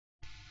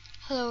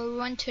Hello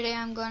everyone, today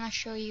I'm gonna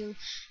show you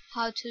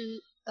how to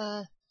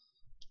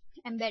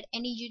embed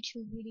any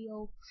YouTube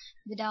video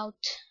without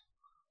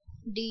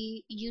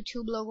the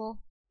YouTube logo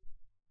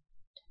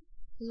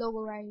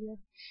right here.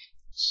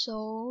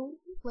 So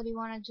what you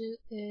wanna do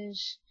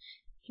is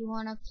you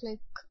wanna click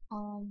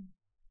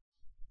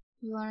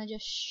you wanna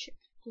just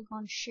click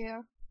on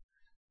share,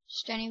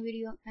 just any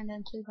video, and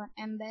then click on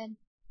embed,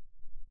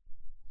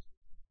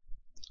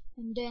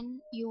 and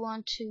then you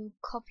want to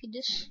copy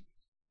this,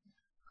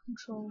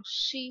 Control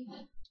C,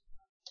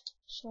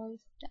 sorry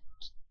for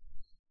that,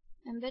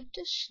 embed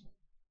this.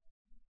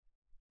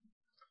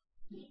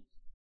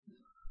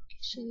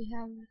 So we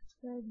have it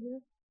right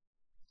here.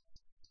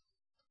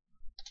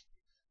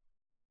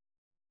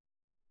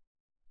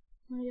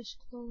 I just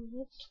close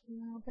it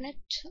and open it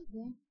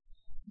again.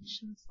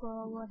 So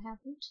for what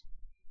happened,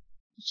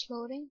 it's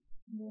loading,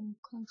 and then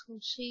Control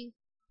C,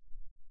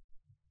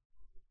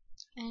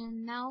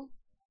 and now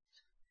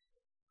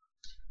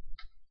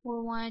what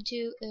we want to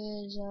do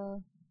is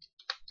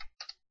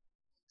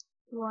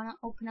we want to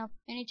open up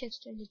any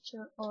text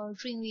editor or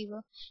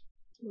Dreamweaver.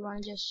 We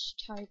want to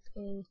just type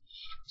a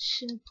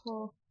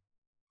simple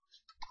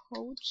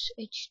quotes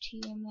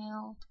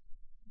HTML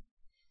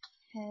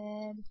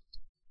head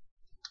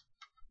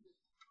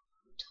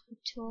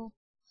title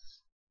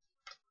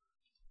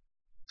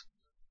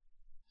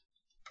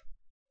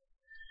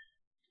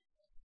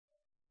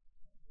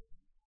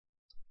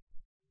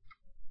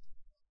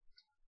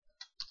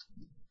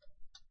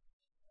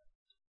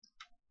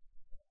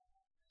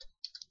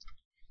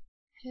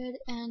head,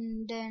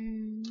 and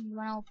then we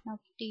want to open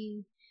up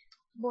the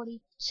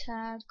body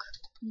tag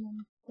and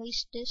then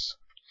place this,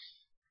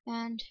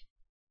 and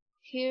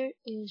here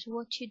is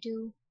what you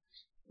do.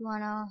 You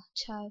wanna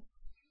type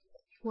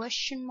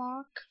question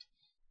mark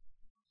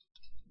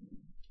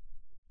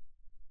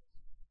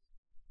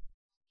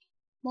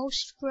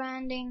most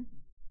branding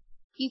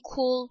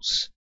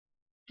equals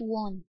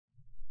 1.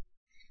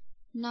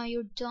 Now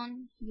you're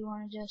done. You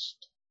wanna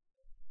just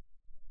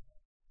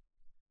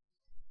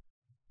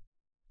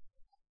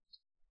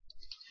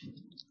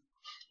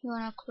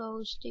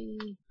close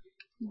the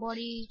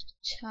body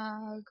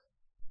tag.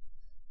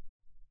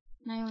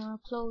 Now you wanna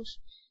close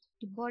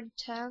the body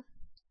tag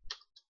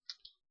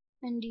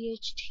and the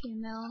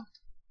HTML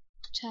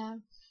tag.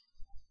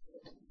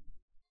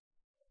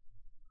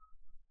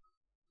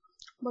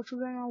 But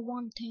remember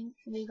one thing,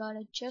 we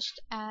gotta just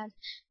add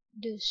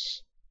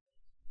this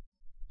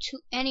to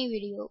any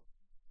video.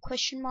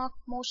 Question mark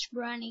most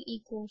branding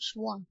equals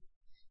 1.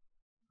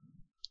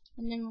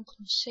 And then we'll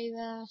click save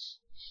as,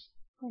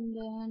 and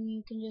then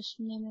you can just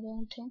name it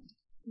anything.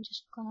 I'm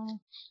just gonna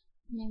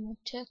name it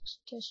text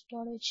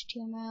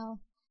just.html,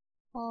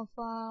 all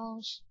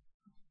files,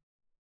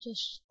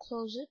 just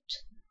close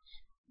it,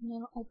 and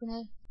then open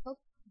it up,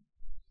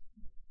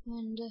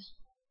 and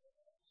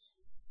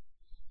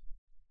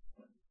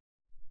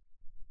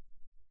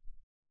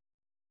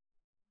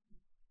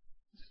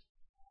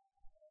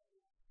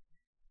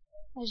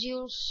as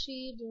you'll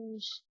see,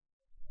 there's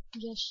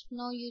just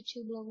no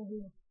YouTube logo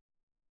here.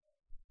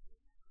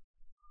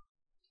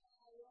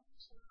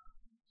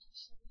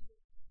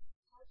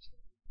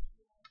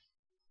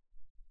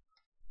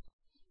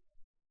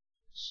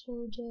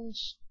 So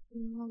just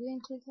again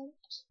click on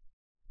it,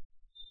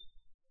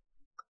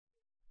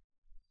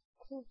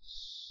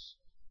 close,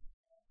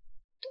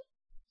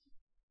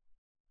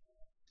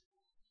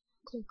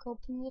 click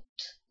open with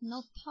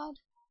Notepad,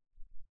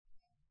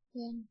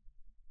 then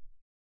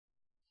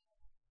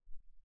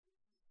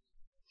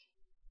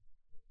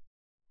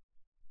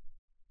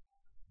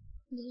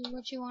this is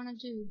what you want to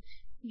do.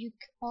 You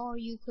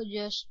could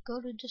just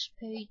go to this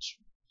page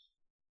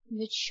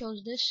which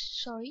shows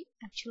this. Sorry,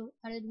 actually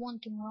I did one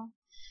thing wrong.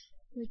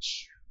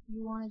 Which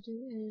you want to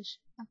do is,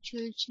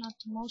 actually it's not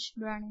the most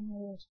branding,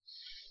 it is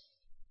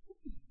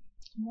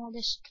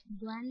modest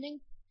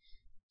branding.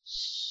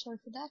 Sorry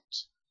for that.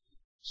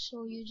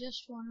 So you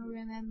just want to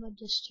remember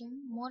this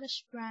thing,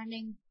 modest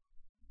branding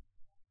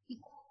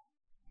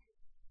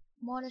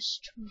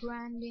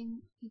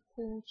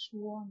equals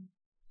 1.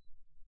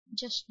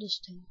 Just this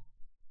thing.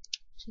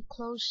 So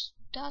close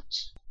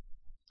that,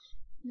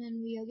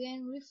 then we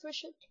again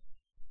refresh it,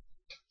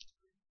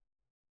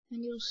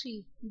 and you'll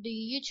see the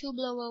YouTube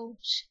logo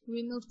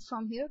removed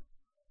from here.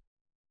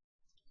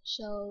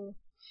 So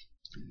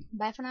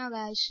bye for now,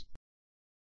 guys.